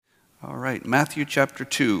All right, Matthew chapter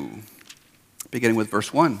 2, beginning with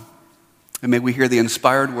verse 1. And may we hear the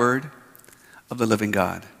inspired word of the living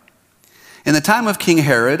God. In the time of King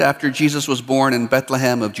Herod, after Jesus was born in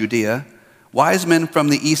Bethlehem of Judea, wise men from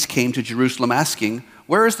the east came to Jerusalem asking,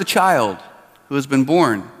 "Where is the child who has been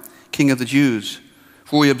born, King of the Jews?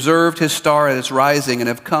 For we observed his star at its rising and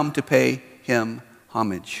have come to pay him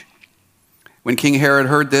homage." When King Herod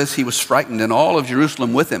heard this, he was frightened, and all of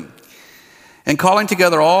Jerusalem with him. And calling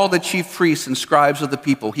together all the chief priests and scribes of the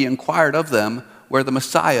people, he inquired of them where the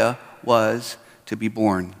Messiah was to be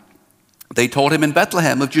born. They told him, "In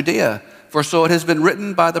Bethlehem of Judea, for so it has been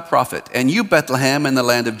written by the prophet, 'And you, Bethlehem, in the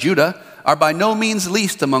land of Judah, are by no means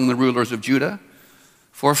least among the rulers of Judah,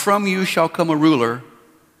 for from you shall come a ruler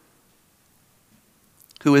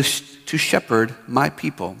who is to shepherd my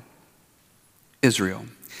people, Israel.'"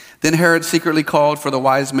 Then Herod secretly called for the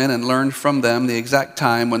wise men and learned from them the exact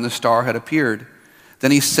time when the star had appeared.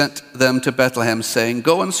 Then he sent them to Bethlehem, saying,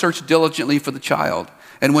 "Go and search diligently for the child,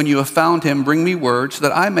 and when you have found him, bring me word so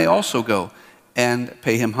that I may also go and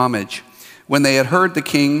pay him homage." When they had heard the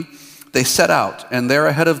king, they set out, and there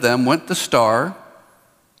ahead of them went the star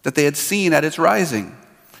that they had seen at its rising,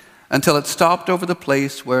 until it stopped over the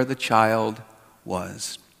place where the child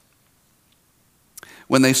was.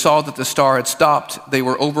 When they saw that the star had stopped, they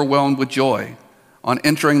were overwhelmed with joy. On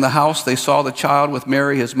entering the house, they saw the child with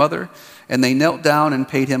Mary, his mother, and they knelt down and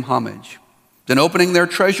paid him homage. Then opening their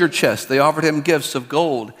treasure chest, they offered him gifts of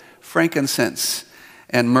gold, frankincense,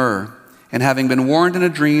 and myrrh. And having been warned in a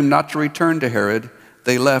dream not to return to Herod,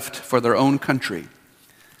 they left for their own country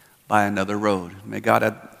by another road. May God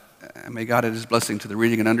add his blessing to the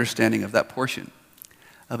reading and understanding of that portion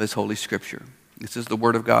of his holy scripture. This is the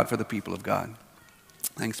word of God for the people of God.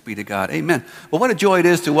 Thanks be to God. Amen. Well, what a joy it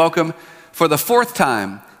is to welcome for the fourth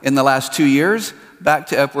time in the last 2 years back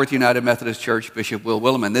to Epworth United Methodist Church, Bishop Will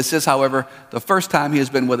Willimon. This is, however, the first time he has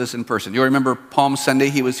been with us in person. You'll remember Palm Sunday,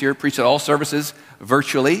 he was here, preached at all services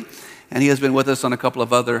virtually, and he has been with us on a couple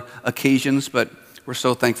of other occasions, but we're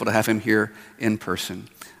so thankful to have him here in person.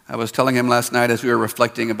 I was telling him last night as we were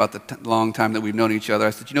reflecting about the long time that we've known each other, I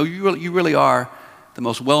said, you really are the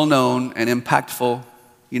most well-known and impactful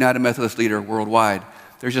United Methodist leader worldwide.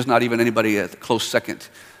 There's just not even anybody at the close second.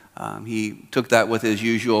 He took that with his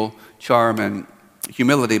usual charm and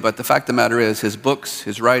humility, but the fact of the matter is his books,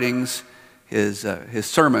 his writings, his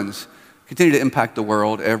sermons continue to impact the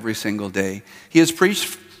world every single day. He has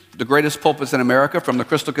preached the greatest pulpits in America, from the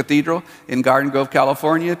Crystal Cathedral in Garden Grove,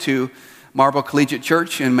 California, to Marble Collegiate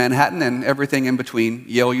Church in Manhattan and everything in between,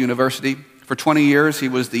 Yale University. For 20 years, he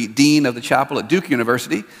was the dean of the chapel at Duke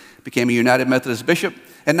University, became a United Methodist bishop,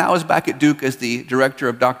 and now is back at Duke as the director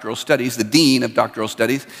of doctoral studies, the dean of doctoral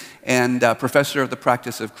studies, and professor of the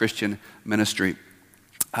practice of Christian ministry.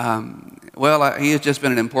 He has just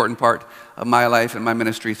been an important part of my life and my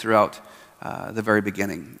ministry throughout the very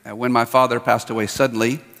beginning. When my father passed away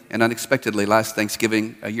suddenly and unexpectedly last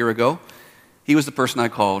Thanksgiving a year ago, he was the person I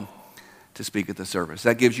called to speak at the service.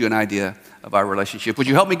 That gives you an idea of our relationship. Would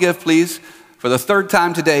you help me give, please, for the third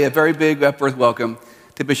time today, a very big Epworth welcome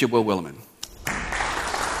to Bishop Will Willimon.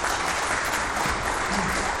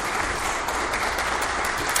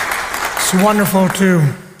 It's wonderful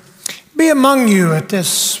to be among you at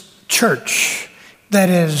this church that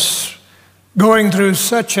is going through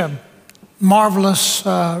such a marvelous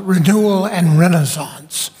renewal and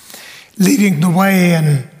renaissance, leading the way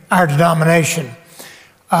in our denomination.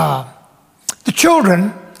 The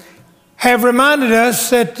children have reminded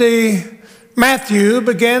us that Matthew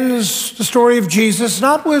begins the story of Jesus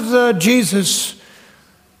not with Jesus,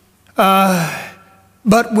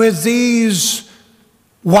 but with these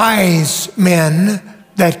wise men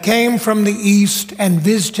that came from the east and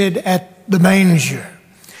visited at the manger.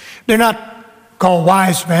 They're not called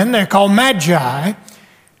wise men, they're called magi.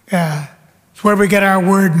 It's where we get our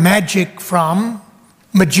word magic from,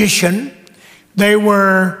 magician. They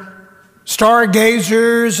were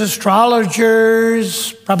stargazers,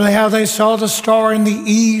 astrologers, probably how they saw the star in the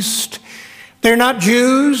east. They're not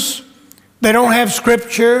Jews. They don't have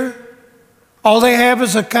scripture. All they have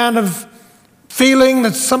is a kind of feeling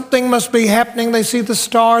that something must be happening. They see the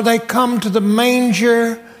star, they come to the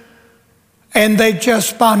manger, and they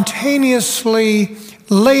just spontaneously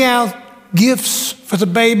lay out gifts for the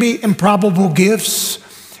baby, improbable gifts.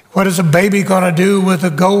 What is a baby going to do with the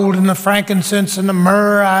gold and the frankincense and the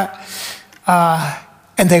myrrh?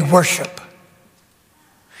 And they worship.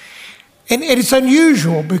 And it's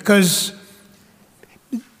unusual because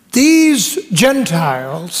these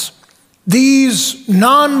Gentiles, these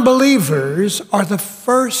non-believers, are the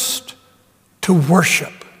first to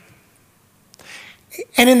worship.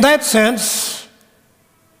 And in that sense,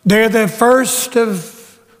 They're the first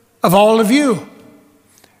of all of you.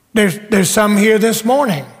 There's some here this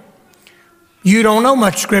morning. You don't know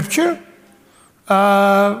much Scripture.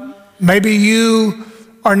 Maybe you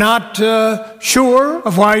are not sure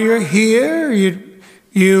of why you're here.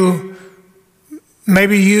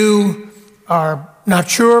 Maybe you are not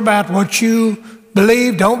sure about what you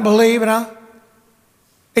believe, don't believe, and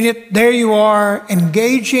yet there you are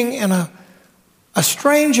engaging in a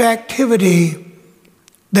strange activity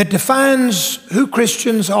that defines who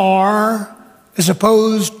Christians are as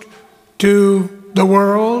opposed to the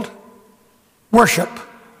world. Worship.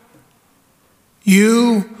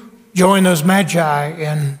 You join those magi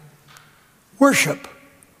in worship.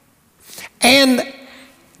 And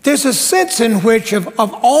there's a sense in which of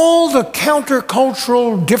all the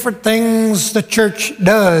countercultural different things the church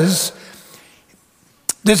does,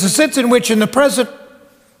 there's a sense in which in the present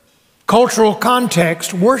cultural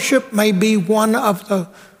context, worship may be one of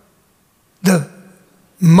the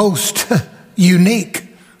most unique.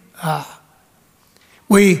 I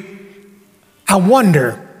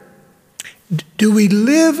wonder, do we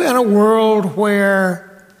live in a world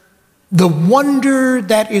where the wonder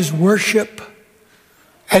that is worship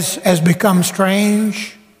has become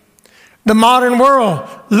strange? The modern world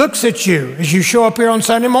looks at you as you show up here on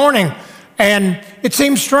Sunday morning, and it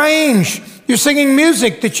seems strange. You're singing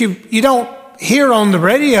music that you don't hear on the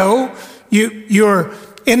radio. You're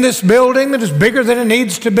in this building that is bigger than it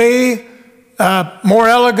needs to be, more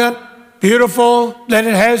elegant, beautiful than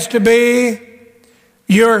it has to be.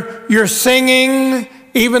 You're singing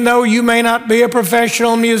even though you may not be a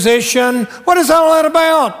professional musician. What is all that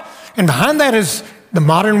about? And behind that is the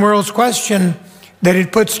modern world's question that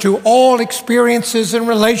it puts to all experiences and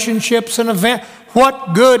relationships and events.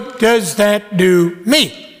 What good does that do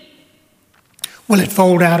me? Will it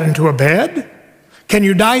fold out into a bed? Can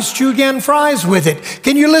you dice julienne fries with it?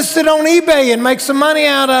 Can you list it on eBay and make some money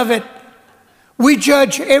out of it? We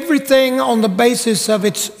judge everything on the basis of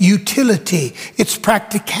its utility, its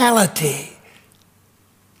practicality.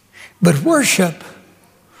 But worship,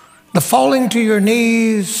 the falling to your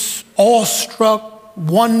knees, awestruck,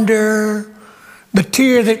 wonder, the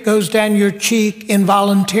tear that goes down your cheek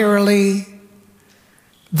involuntarily,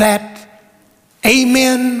 that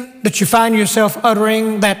amen that you find yourself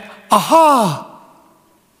uttering, that aha,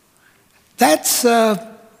 that's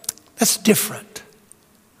different.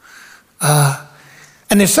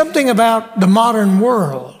 And there's something about the modern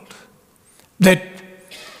world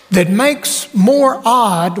that makes more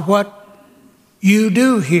odd what you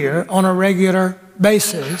do here on a regular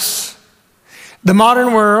basis. The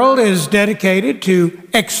modern world is dedicated to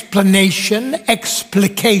explanation,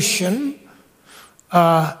 explication.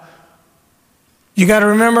 You got to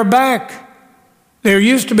remember back, there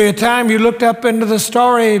used to be a time you looked up into the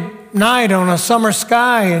starry night on a summer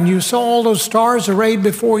sky and you saw all those stars arrayed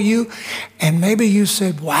before you, and maybe you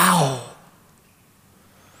said, wow.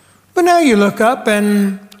 But now you look up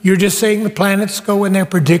and you're just seeing the planets go in their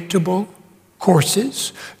predictable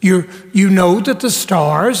courses. You know that the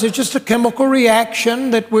stars are just a chemical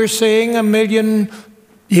reaction that we're seeing a million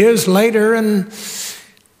years later, and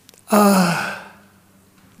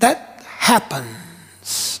that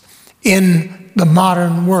happens in the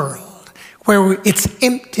modern world, where it's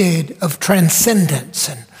emptied of transcendence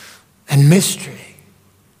and mystery.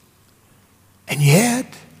 And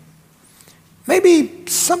yet, maybe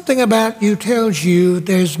something about you tells you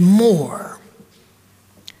there's more.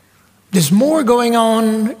 There's more going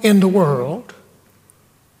on in the world,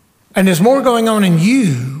 and there's more going on in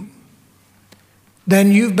you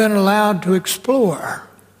than you've been allowed to explore.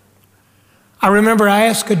 I remember I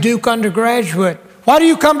asked a Duke undergraduate, why do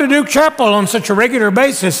you come to Duke Chapel on such a regular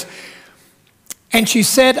basis? And she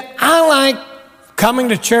said, I like coming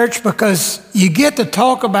to church because you get to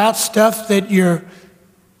talk about stuff that you're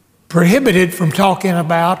prohibited from talking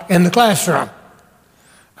about in the classroom.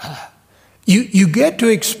 You get to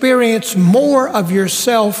experience more of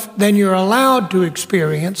yourself than you're allowed to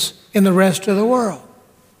experience in the rest of the world.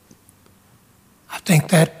 I think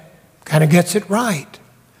that kind of gets it right.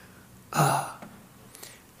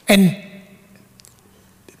 And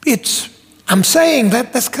I'm saying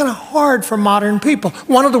that's kind of hard for modern people.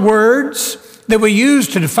 One of the words that we use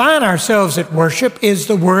to define ourselves at worship is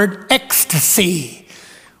the word ecstasy.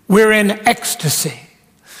 We're in ecstasy.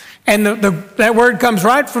 And that word comes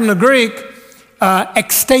right from the Greek.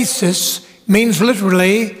 Ekstasis means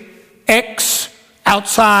literally ex,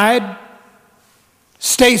 outside,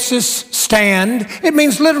 stasis, stand. It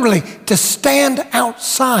means literally to stand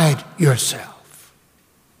outside yourself.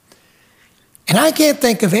 And I can't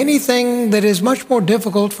think of anything that is much more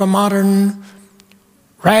difficult for modern,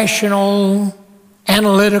 rational,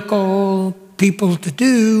 analytical people to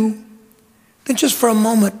do, then just for a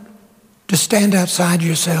moment to stand outside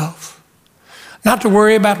yourself. Not to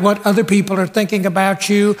worry about what other people are thinking about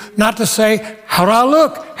you. Not to say, how do I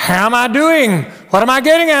look? How am I doing? What am I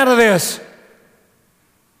getting out of this?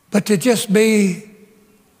 But to just be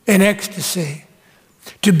in ecstasy.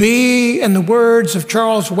 To be, in the words of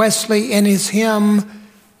Charles Wesley in his hymn,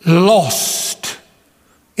 lost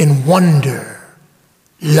in wonder,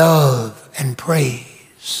 love, and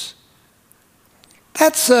praise.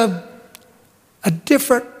 That's a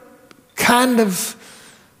different kind of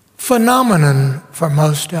phenomenon for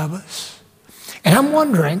most of us. And I'm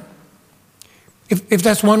wondering if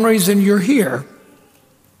that's one reason you're here.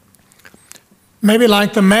 Maybe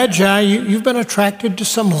like the Magi, you've been attracted to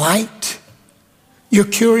some light. You're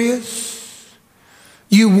curious.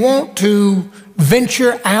 You want to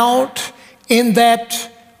venture out in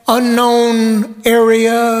that unknown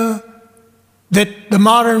area that the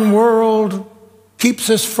modern world keeps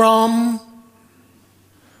us from.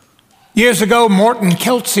 Years ago, Morton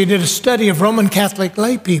Kelsey did a study of Roman Catholic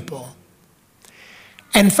lay people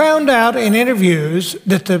and found out in interviews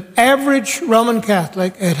that the average Roman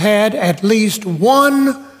Catholic had had at least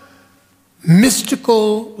one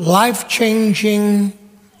mystical, life-changing,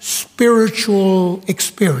 spiritual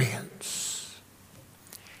experience.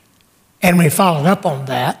 And when he followed up on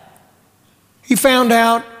that, he found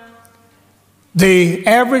out the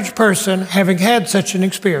average person having had such an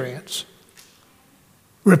experience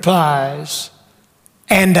replies,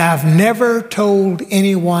 "And I've never told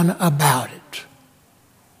anyone about it."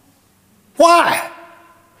 Why?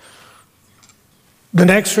 The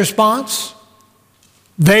next response,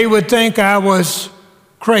 "They would think I was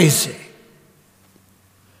crazy."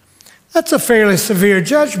 That's a fairly severe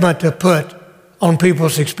judgment to put on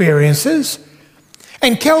people's experiences.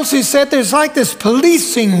 And Kelsey said there's like this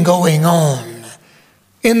policing going on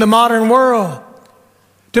in the modern world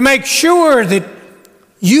to make sure that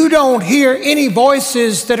you don't hear any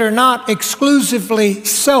voices that are not exclusively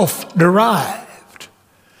self-derived,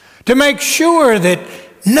 to make sure that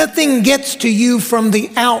nothing gets to you from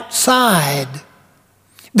the outside,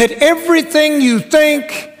 that everything you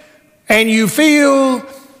think and you feel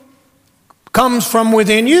comes from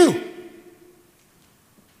within you.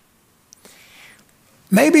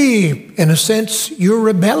 Maybe, in a sense, you're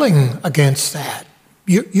rebelling against that.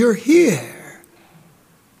 You're here.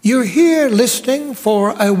 You're here listening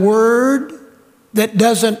for a word that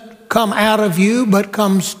doesn't come out of you but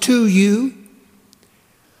comes to you.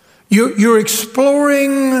 You're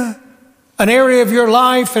exploring an area of your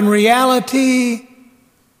life and reality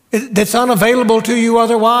that's unavailable to you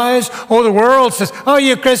otherwise. Or the world says, oh,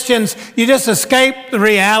 you Christians, you just escape the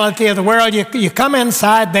reality of the world. You come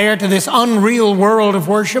inside there to this unreal world of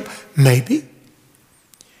worship. Maybe.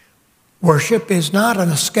 Worship is not an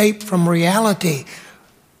escape from reality,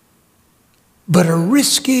 but a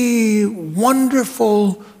risky,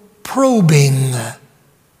 wonderful probing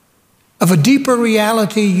of a deeper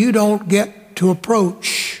reality you don't get to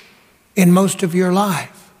approach in most of your life.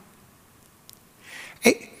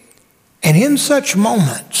 And in such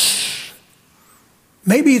moments,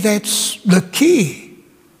 maybe that's the key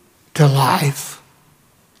to life.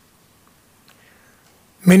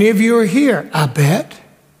 Many of you are here, I bet,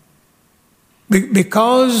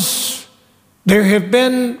 because there have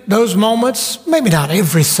been those moments, maybe not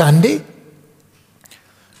every Sunday,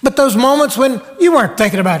 but those moments when you weren't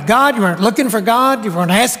thinking about God, you weren't looking for God, you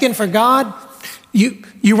weren't asking for God,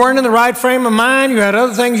 you weren't in the right frame of mind, you had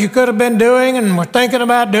other things you could have been doing and were thinking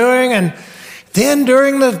about doing, and then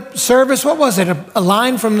during the service, what was it, a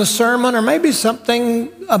line from the sermon, or maybe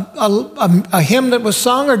something, a hymn that was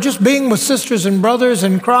sung, or just being with sisters and brothers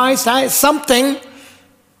in Christ, something,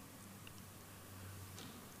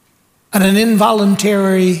 and an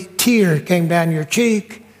involuntary tear came down your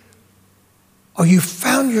cheek, or you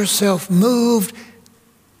found yourself moved,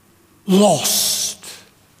 lost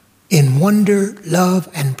in wonder, love,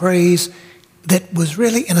 and praise that was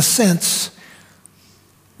really, in a sense,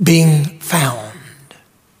 being found.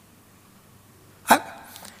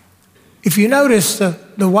 If you notice,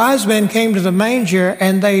 the wise men came to the manger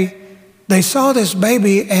and they saw this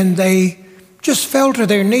baby and they just fell to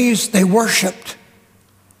their knees. They worshiped.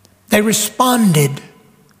 They responded.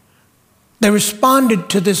 They responded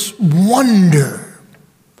to this wonder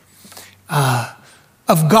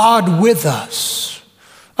of God with us,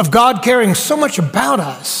 of God caring so much about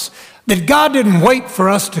us that God didn't wait for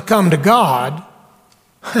us to come to God.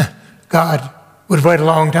 God would wait a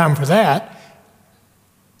long time for that.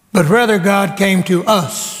 But rather God came to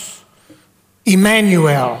us.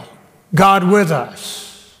 Emmanuel, God with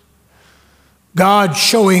us. God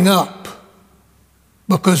showing up.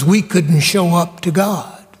 because we couldn't show up to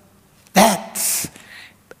God. That's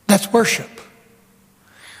worship.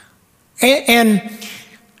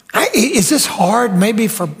 Is this hard? Maybe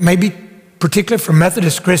particularly for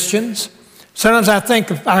Methodist Christians. Sometimes I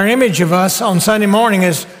think our image of us on Sunday morning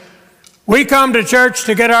is we come to church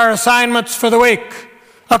to get our assignments for the week.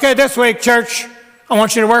 Okay, this week, church, I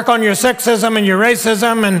want you to work on your sexism and your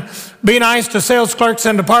racism and be nice to sales clerks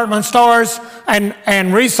in department stores and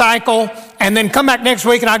recycle, and then come back next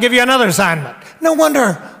week and I'll give you another assignment. No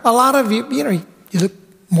wonder a lot of you, you look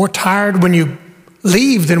more tired when you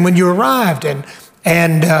leave than when you arrived.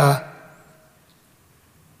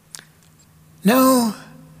 No,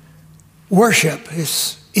 worship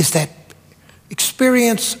is that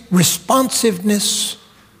experience, responsiveness,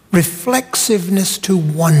 reflexiveness to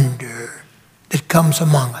wonder that comes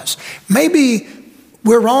among us. Maybe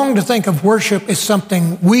we're wrong to think of worship as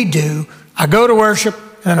something we do. I go to worship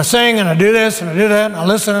and I sing and I do this and I do that and I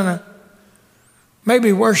listen.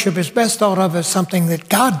 Maybe worship is best thought of as something that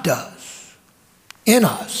God does in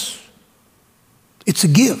us. It's a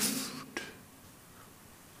gift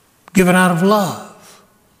given out of love.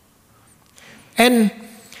 And,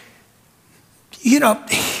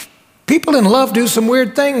 people in love do some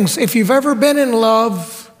weird things. If you've ever been in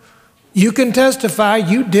love, you can testify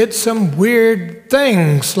you did some weird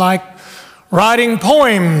things, like writing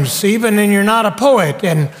poems even when you're not a poet,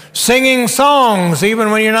 and singing songs even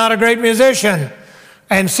when you're not a great musician,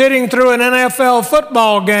 and sitting through an NFL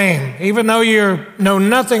football game even though you know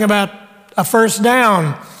nothing about a first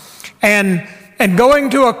down, and going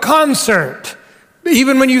to a concert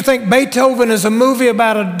even when you think Beethoven is a movie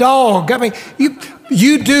about a dog. I mean,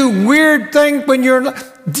 you do weird things when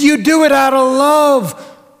you do it out of love.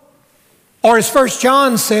 Or as 1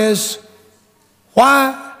 John says,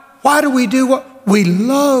 why do we do what we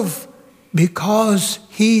love? Because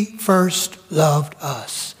he first loved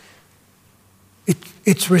us.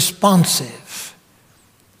 It's responsive.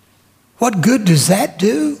 What good does that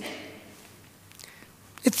do?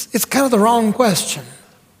 It's kind of the wrong question.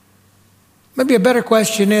 Maybe a better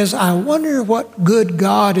question is, I wonder what good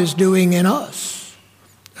God is doing in us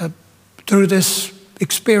through this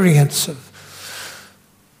experience of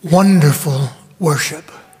wonderful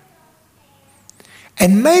worship.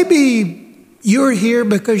 And maybe you're here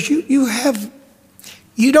because you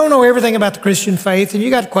don't know everything about the Christian faith and you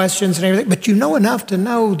got questions and everything, but you know enough to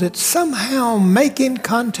know that somehow making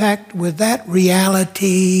contact with that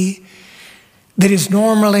reality that is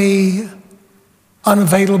normally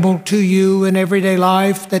unavailable to you in everyday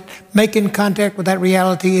life, that making contact with that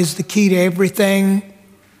reality is the key to everything.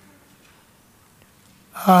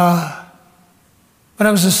 When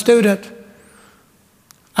I was a student,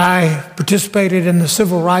 I participated in the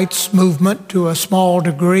civil rights movement to a small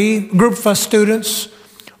degree. A group of us students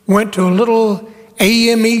went to a little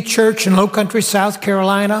AME church in Low Country, South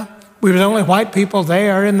Carolina. We were the only white people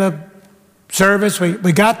there in the service.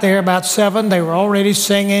 We got there about 7. They were already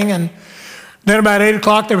singing, and then about 8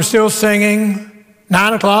 o'clock, they were still singing.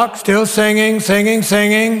 9 o'clock, still singing,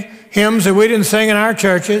 hymns that we didn't sing in our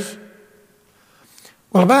churches.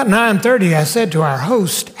 Well, about 9:30, I said to our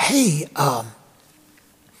host, hey,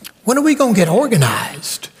 when are we going to get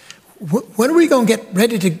organized? When are we going to get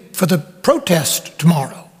ready for the protest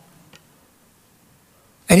tomorrow?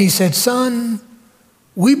 And he said, son,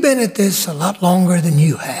 we've been at this a lot longer than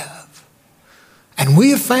you have. And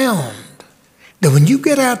we have found that when you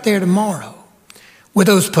get out there tomorrow, with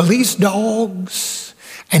those police dogs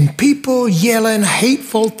and people yelling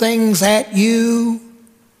hateful things at you,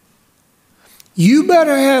 you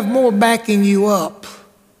better have more backing you up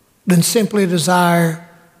than simply a desire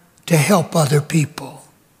to help other people.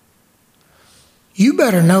 You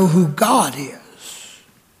better know who God is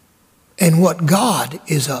and what God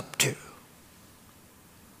is up to.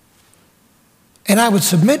 And I would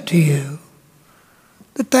submit to you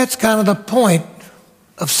that that's kind of the point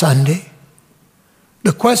of Sunday.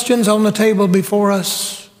 The questions on the table before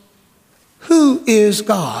us: who is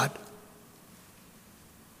God?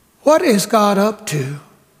 What is God up to?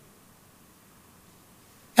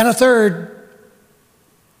 And a third,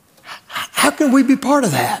 how can we be part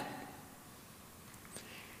of that?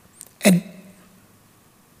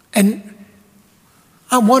 And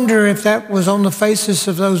I wonder if that was on the faces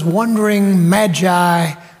of those wondering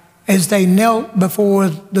magi as they knelt before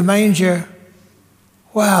the manger.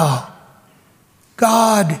 Wow.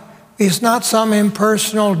 God is not some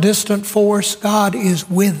impersonal, distant force. God is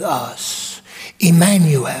with us,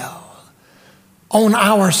 Emmanuel, on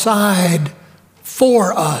our side,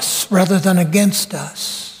 for us rather than against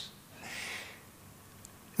us.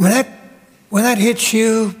 When that hits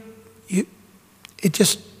you,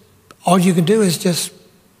 all you can do is just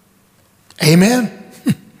Amen?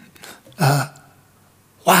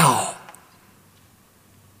 Wow.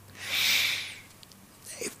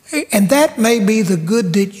 And that may be the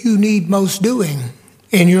good that you need most doing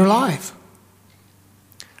in your life.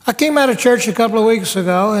 I came out of church a couple of weeks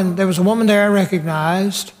ago, and there was a woman there I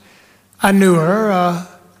recognized. I knew her.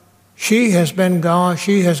 She has gone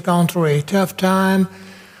through a tough time,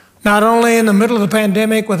 not only in the middle of the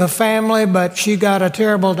pandemic with a family, but she got a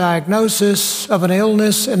terrible diagnosis of an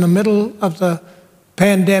illness in the middle of the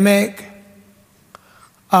pandemic.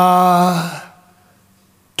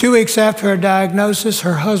 2 weeks after her diagnosis,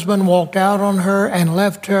 her husband walked out on her and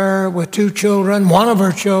left her with 2 children. One of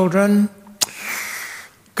her children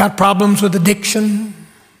got problems with addiction.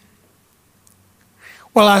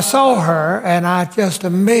 Well, I saw her, and I just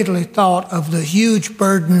immediately thought of the huge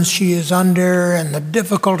burdens she is under and the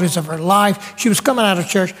difficulties of her life. She was coming out of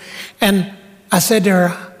church, and I said to her,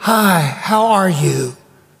 "Hi, how are you?"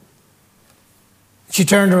 She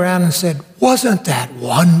turned around and said, "Wasn't that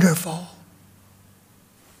wonderful?"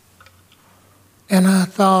 And I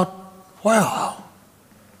thought, wow,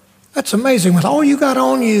 that's amazing. With all you got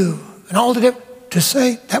on you and all the to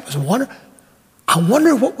say that was wonderful. I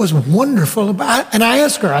wonder what was wonderful about it. And I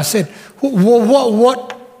asked her, I said,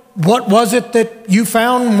 what was it that you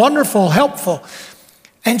found wonderful, helpful?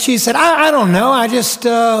 And she said, I don't know. I just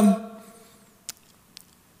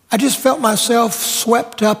felt myself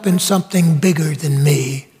swept up in something bigger than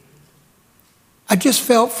me. I just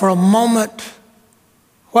felt for a moment,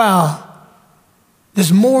 wow,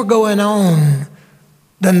 there's more going on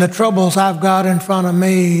than the troubles I've got in front of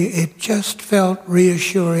me. It just felt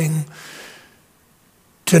reassuring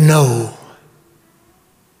to know.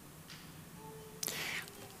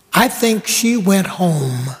 I think she went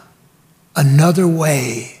home another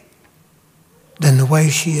way than the way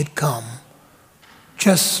she had come,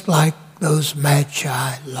 just like those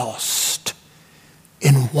magi lost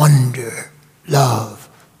in wonder, love,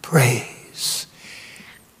 praise.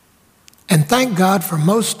 And thank God for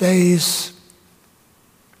most days,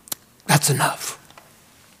 that's enough.